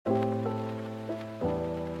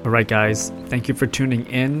Alright guys, thank you for tuning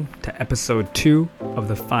in to episode 2 of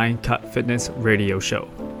the Fine Cut Fitness radio show.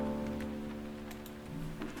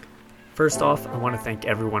 First off, I want to thank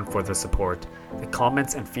everyone for the support. The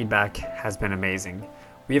comments and feedback has been amazing.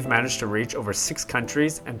 We have managed to reach over 6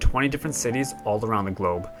 countries and 20 different cities all around the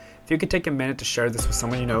globe. If you could take a minute to share this with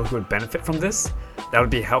someone you know who would benefit from this, that would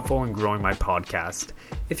be helpful in growing my podcast.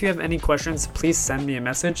 If you have any questions, please send me a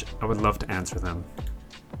message. I would love to answer them.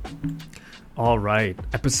 Alright,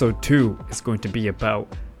 episode 2 is going to be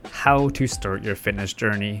about how to start your fitness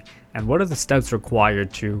journey and what are the steps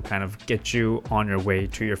required to kind of get you on your way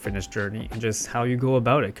to your fitness journey and just how you go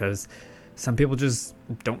about it, because some people just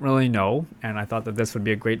don't really know, and I thought that this would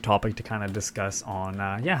be a great topic to kind of discuss on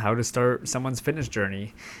how to start someone's fitness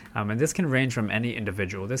journey. And this can range from any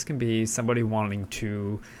individual. This can be somebody wanting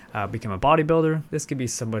to become a bodybuilder. This could be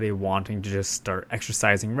somebody wanting to just start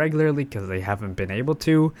exercising regularly because they haven't been able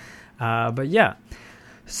to.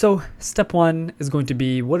 So step 1 is going to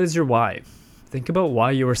be, what is your why? Think about why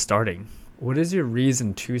you are starting. What is your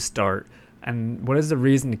reason to start? And what is the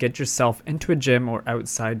reason to get yourself into a gym or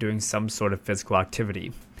outside doing some sort of physical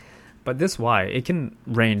activity? But this why, it can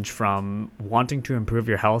range from wanting to improve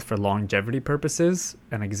your health for longevity purposes.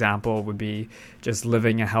 An example would be just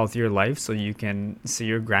living a healthier life so you can see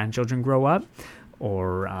your grandchildren grow up,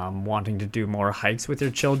 or wanting to do more hikes with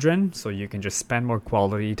your children so you can just spend more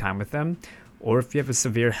quality time with them, or if you have a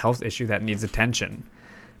severe health issue that needs attention.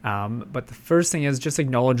 But the first thing is just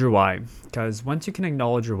acknowledge your why, because once you can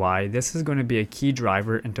acknowledge your why, this is going to be a key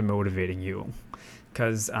driver into motivating you.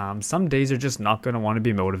 Because some days you're just not going to want to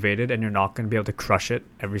be motivated, and you're not going to be able to crush it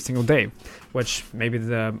every single day, which maybe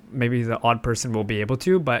the odd person will be able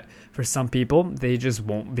to, but for some people, they just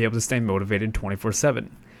won't be able to stay motivated 24/7.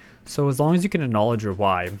 So as long as you can acknowledge your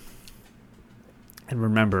why, and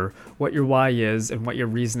remember what your why is and what your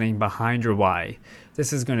reasoning behind your why,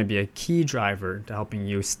 this is going to be a key driver to helping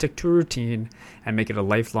you stick to a routine and make it a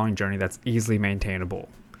lifelong journey that's easily maintainable.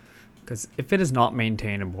 Because if it is not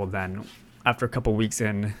maintainable, then after a couple weeks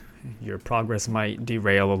in, your progress might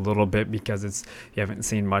derail a little bit because you haven't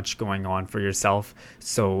seen much going on for yourself.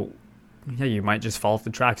 So you might just fall off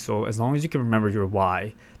the track. So as long as you can remember your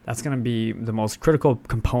why, that's going to be the most critical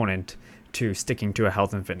component to sticking to a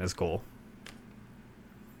health and fitness goal.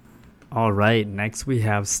 All right, next we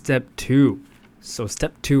have step 2. So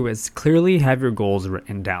step 2 is clearly have your goals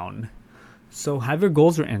written down. So have your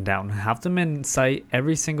goals written down. Have them in sight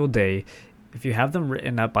every single day. If you have them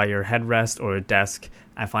written up by your headrest or a desk,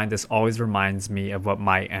 I find this always reminds me of what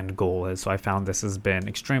my end goal is. So I found this has been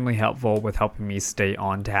extremely helpful with helping me stay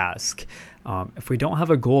on task. If we don't have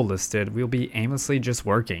a goal listed, we'll be aimlessly just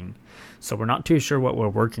working. So we're not too sure what we're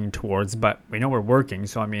working towards, but we know we're working.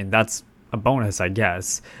 So that's a bonus, I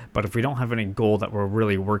guess. But if we don't have any goal that we're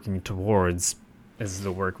really working towards, is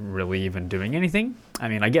the work really even doing anything?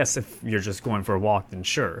 I guess if you're just going for a walk, then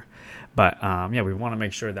sure. But we want to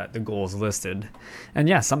make sure that the goal is listed.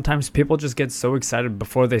 And sometimes people just get so excited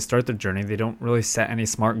before they start their journey, they don't really set any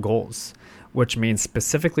SMART goals, which means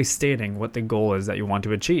specifically stating what the goal is that you want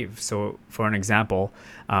to achieve. So for an example,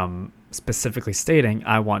 specifically stating,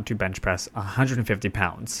 I want to bench press 150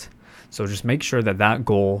 pounds. So just make sure that that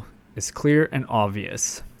goal is clear and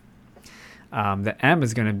obvious. The M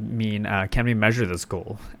is going to mean, can we measure this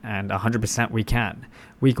goal? And 100% we can.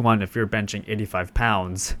 Week 1, if you're benching 85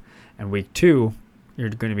 pounds, and week 2, you're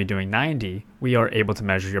going to be doing 90, we are able to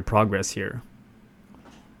measure your progress here.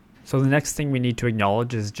 So the next thing we need to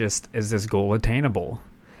acknowledge is this goal attainable?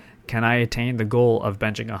 Can I attain the goal of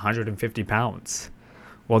benching 150 pounds?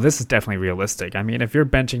 Well, this is definitely realistic. If you're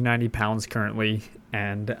benching 90 pounds currently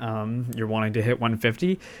and you're wanting to hit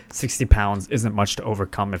 150, 60 pounds isn't much to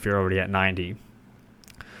overcome if you're already at 90.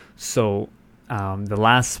 So the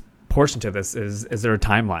last portion to this is there a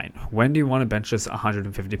timeline? When do you want to bench this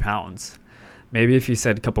 150 pounds? Maybe if you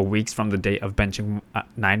said a couple weeks from the date of benching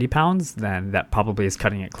 90 pounds, then that probably is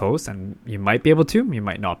cutting it close, and you might be able to, you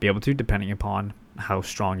might not be able to, depending upon how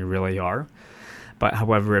strong you really are. But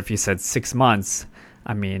however, if you said 6 months,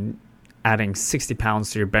 adding 60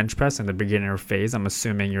 pounds to your bench press in the beginner phase, I'm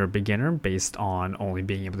assuming you're a beginner based on only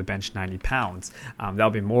being able to bench 90 pounds.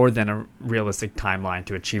 That'll be more than a realistic timeline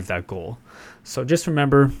to achieve that goal. So just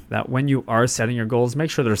remember that when you are setting your goals, make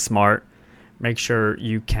sure they're SMART. Make sure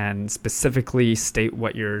you can specifically state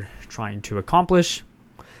what you're trying to accomplish.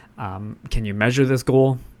 Can you measure this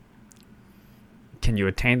goal? Can you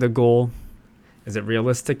attain the goal? Is it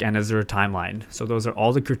realistic? And is there a timeline? So those are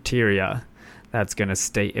all the criteria that's going to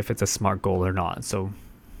state if it's a SMART goal or not. So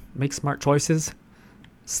make smart choices,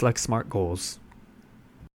 select SMART goals.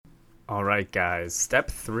 All right, guys. Step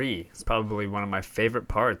 3 is probably one of my favorite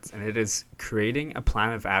parts, and it is creating a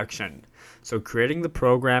plan of action. So, creating the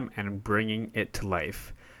program and bringing it to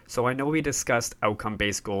life. So, I know we discussed outcome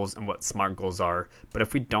based goals and what SMART goals are, but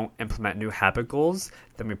if we don't implement new habit goals,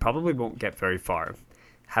 then we probably won't get very far.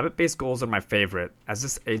 Habit based goals are my favorite, as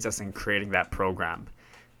this aids us in creating that program.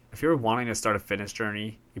 If you're wanting to start a fitness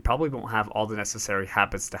journey, you probably won't have all the necessary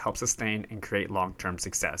habits to help sustain and create long term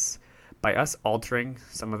success. By us altering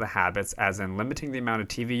some of the habits, as in limiting the amount of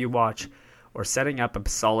TV you watch, or setting up a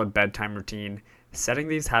solid bedtime routine, setting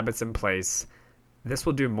these habits in place, this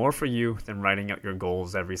will do more for you than writing out your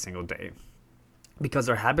goals every single day. Because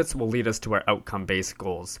our habits will lead us to our outcome-based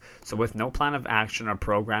goals. So with no plan of action or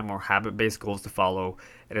program or habit-based goals to follow,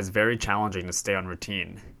 it is very challenging to stay on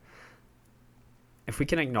routine. If we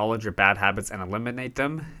can acknowledge your bad habits and eliminate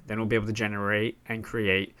them, then we'll be able to generate and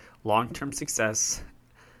create long-term success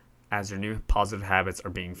as your new positive habits are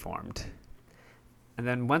being formed. And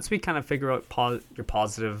then once we kind of figure out your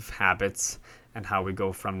positive habits and how we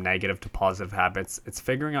go from negative to positive habits, it's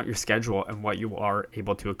figuring out your schedule and what you are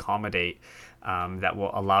able to accommodate that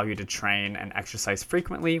will allow you to train and exercise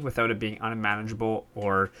frequently without it being unmanageable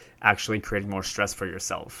or actually creating more stress for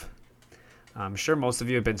yourself. I'm sure most of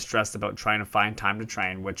you have been stressed about trying to find time to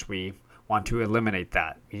train, which we want to eliminate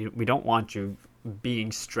that. We don't want you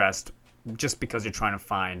being stressed just because you're trying to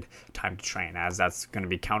find time to train, as that's going to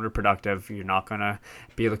be counterproductive. You're not going to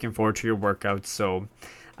be looking forward to your workouts. So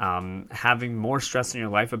having more stress in your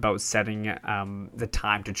life about setting the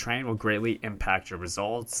time to train will greatly impact your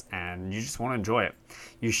results, and you just want to enjoy it.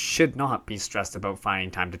 You should not be stressed about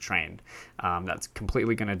finding time to train. That's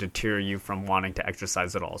completely going to deter you from wanting to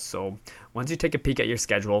exercise at all. So once you take a peek at your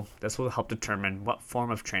schedule, this will help determine what form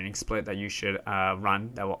of training split that you should run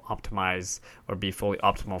that will optimize or be fully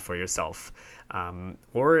optimal for yourself.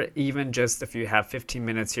 Or even just if you have 15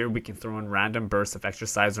 minutes here, we can throw in random bursts of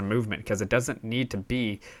exercise or movement, because it doesn't need to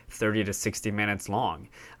be 30 to 60 minutes long.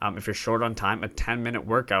 If you're short on time, a 10-minute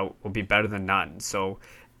workout will be better than none. So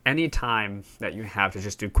any time that you have to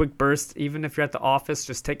just do quick bursts, even if you're at the office,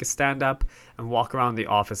 just take a stand up and walk around the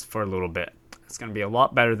office for a little bit. It's going to be a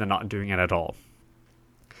lot better than not doing it at all.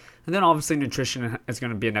 And then obviously nutrition is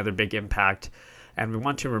going to be another big impact. And we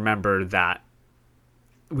want to remember that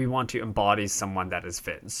we want to embody someone that is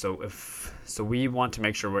fit. So we want to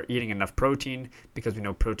make sure we're eating enough protein, because we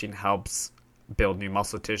know protein helps build new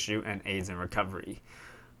muscle tissue and aids in recovery.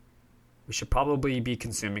 We should probably be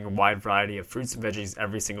consuming a wide variety of fruits and veggies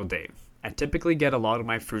every single day. I typically get a lot of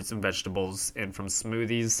my fruits and vegetables in from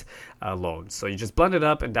smoothies alone. So you just blend it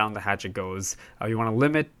up and down the hatch it goes. You want to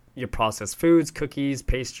limit your processed foods, cookies,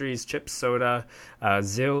 pastries, chips, soda.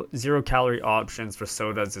 Zero calorie options for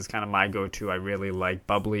sodas is kind of my go-to. I really like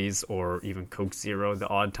bubblies or even Coke Zero the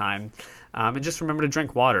odd time. And just remember to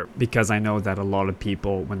drink water, because I know that a lot of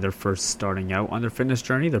people, when they're first starting out on their fitness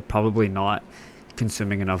journey, they're probably not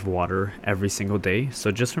consuming enough water every single day.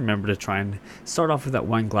 So just remember to try and start off with that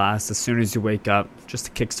 1 glass as soon as you wake up, just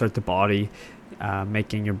to kickstart the body,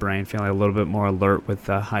 making your brain feeling a little bit more alert with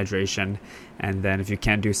hydration. And then if you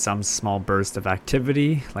can, do some small burst of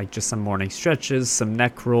activity, like just some morning stretches, some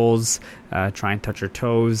neck rolls, try and touch your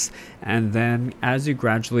toes. And then as you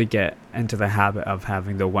gradually get into the habit of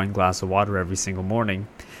having the 1 glass of water every single morning,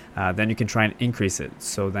 then you can try and increase it.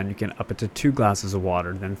 So then you can up it to 2 glasses of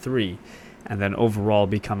water, then 3, and then overall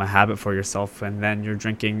become a habit for yourself. And then you're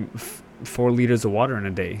drinking 4 liters of water in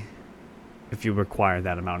a day, if you require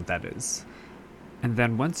that amount, that is. And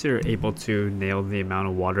then once you're able to nail the amount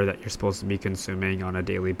of water that you're supposed to be consuming on a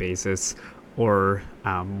daily basis, or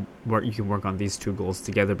you can work on these 2 goals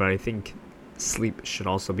together, but I think sleep should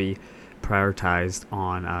also be prioritized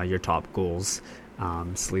on your top goals.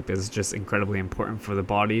 Sleep is just incredibly important for the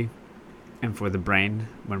body and for the brain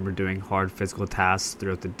when we're doing hard physical tasks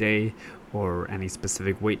throughout the day, or any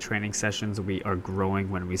specific weight training sessions. We are growing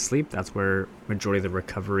when we sleep. That's where majority of the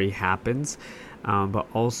recovery happens. But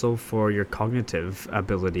also for your cognitive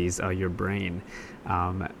abilities, your brain.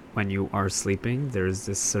 When you are sleeping, there's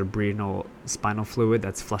this cerebral spinal fluid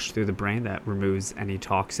that's flushed through the brain that removes any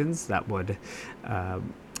toxins that would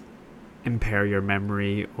impair your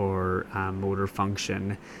memory or motor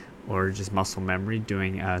function, or just muscle memory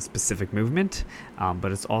doing a specific movement,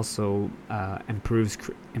 but it's also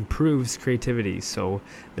improves creativity. So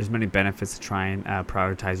there's many benefits to try and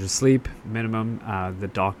prioritize your sleep minimum.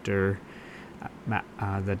 The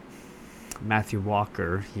Matthew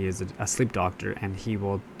Walker, he is a sleep doctor, and he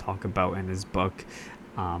will talk about in his book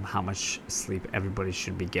how much sleep everybody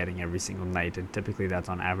should be getting every single night, and typically that's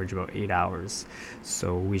on average about 8 hours.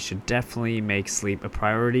 So we should definitely make sleep a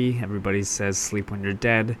priority. Everybody says sleep when you're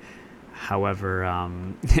dead. However,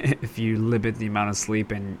 if you limit the amount of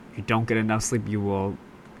sleep and you don't get enough sleep, you will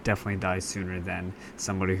definitely die sooner than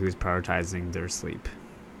somebody who's prioritizing their sleep.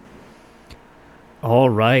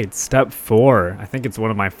 All right, step 4. I think it's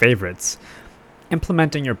one of my favorites.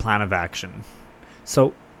 Implementing your plan of action.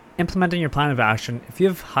 So, implementing your plan of action, if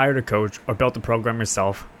you've hired a coach or built a program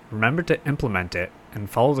yourself, remember to implement it and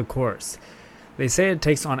follow the course. They say it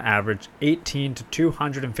takes on average 18 to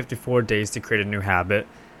 254 days to create a new habit,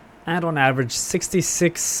 and on average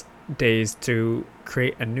 66 days to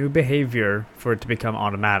create a new behavior for it to become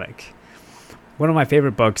automatic. One of my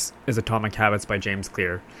favorite books is Atomic Habits by James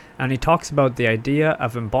Clear, and he talks about the idea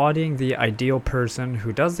of embodying the ideal person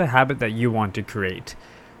who does the habit that you want to create.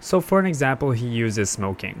 So for an example, he uses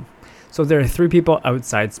smoking. So there are 3 people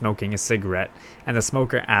outside smoking a cigarette, and the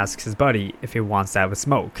smoker asks his buddy if he wants to have a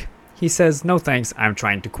smoke. He says, "No thanks, I'm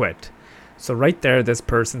trying to quit." So right there, this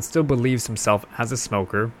person still believes himself as a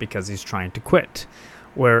smoker because he's trying to quit.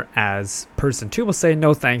 Whereas person 2 will say,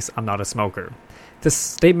 "No thanks, I'm not a smoker." This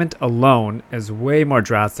statement alone is way more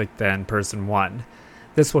drastic than person 1.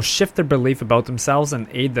 This will shift their belief about themselves and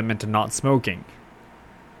aid them into not smoking.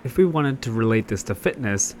 If we wanted to relate this to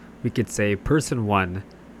fitness, we could say person 1,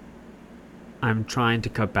 "I'm trying to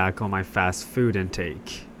cut back on my fast food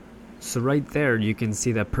intake." So right there, you can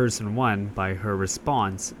see that person 1, by her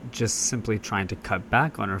response, just simply trying to cut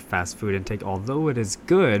back on her fast food intake, although it is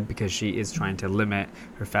good because she is trying to limit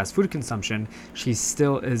her fast food consumption,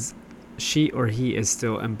 she or he is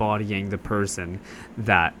still embodying the person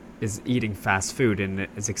that is eating fast food and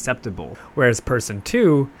is acceptable. Whereas person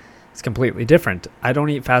 2 is completely different. "I don't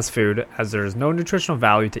eat fast food as there is no nutritional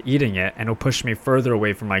value to eating it and it will push me further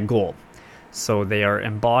away from my goal." So they are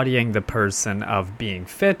embodying the person of being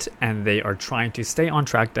fit, and they are trying to stay on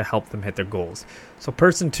track to help them hit their goals. So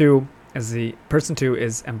person 2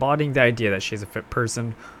 is embodying the idea that she's a fit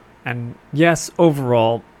person. And yes,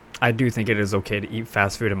 overall, I do think it is okay to eat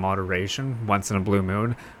fast food in moderation once in a blue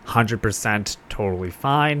moon. 100% totally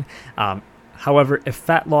fine. However, if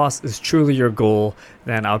fat loss is truly your goal,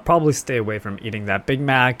 then I'll probably stay away from eating that Big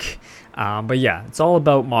Mac. But yeah, it's all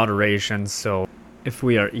about moderation. So if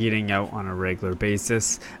we are eating out on a regular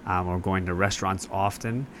basis or going to restaurants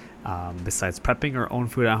often, besides prepping our own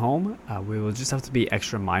food at home, we will just have to be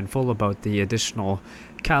extra mindful about the additional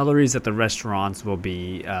calories that the restaurants will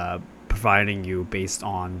be providing you based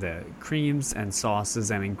on the creams and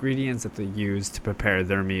sauces and ingredients that they use to prepare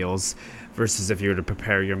their meals versus if you were to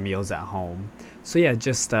prepare your meals at home. So yeah,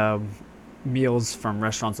 just meals from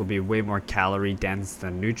restaurants will be way more calorie dense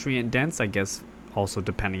than nutrient dense, I guess, also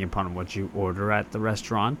depending upon what you order at the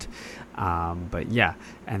restaurant. But yeah,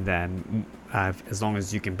 and then as long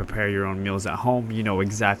as you can prepare your own meals at home, you know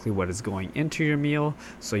exactly what is going into your meal,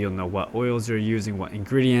 so you'll know what oils you're using, what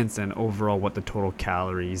ingredients, and overall what the total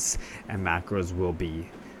calories and macros will be.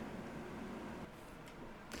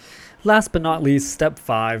 Last but not least, step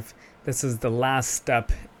 5. This is the last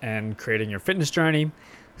step in creating your fitness journey.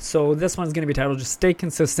 So this one's going to be titled just "Stay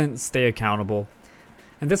Consistent, Stay Accountable."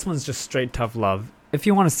 And this one's just straight tough love. If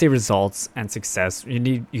you want to see results and success,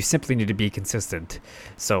 you simply need to be consistent.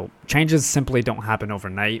 So changes simply don't happen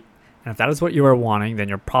overnight. And if that is what you are wanting, then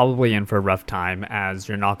you're probably in for a rough time, as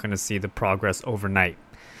you're not going to see the progress overnight.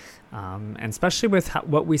 And especially with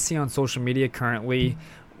what we see on social media currently,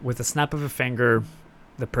 with a snap of a finger,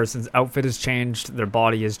 the person's outfit has changed, their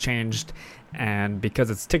body has changed, and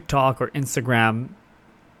because it's TikTok or Instagram,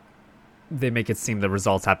 they make it seem the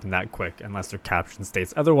results happen that quick, unless their caption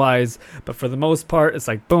states otherwise. But for the most part, it's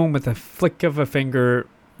like boom, with a flick of a finger,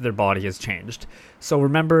 their body has changed. So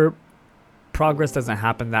remember, progress doesn't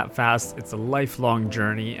happen that fast. It's a lifelong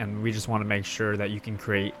journey, and we just want to make sure that you can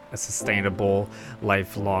create a sustainable,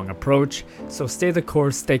 lifelong approach. So stay the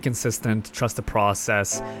course, stay consistent, trust the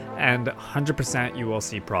process, and 100% you will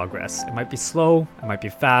see progress. It might be slow, it might be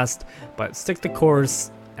fast, but stick the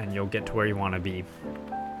course and you'll get to where you want to be.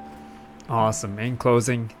 Awesome. In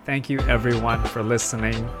closing, thank you everyone for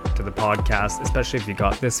listening to the podcast, especially if you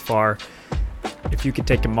got this far. If you could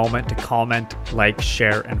take a moment to comment, like,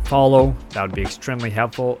 share, and follow, that would be extremely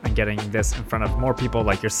helpful in getting this in front of more people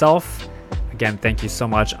like yourself. Again, thank you so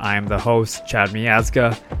much. I am the host, Chad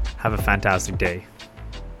Miazga. Have a fantastic day.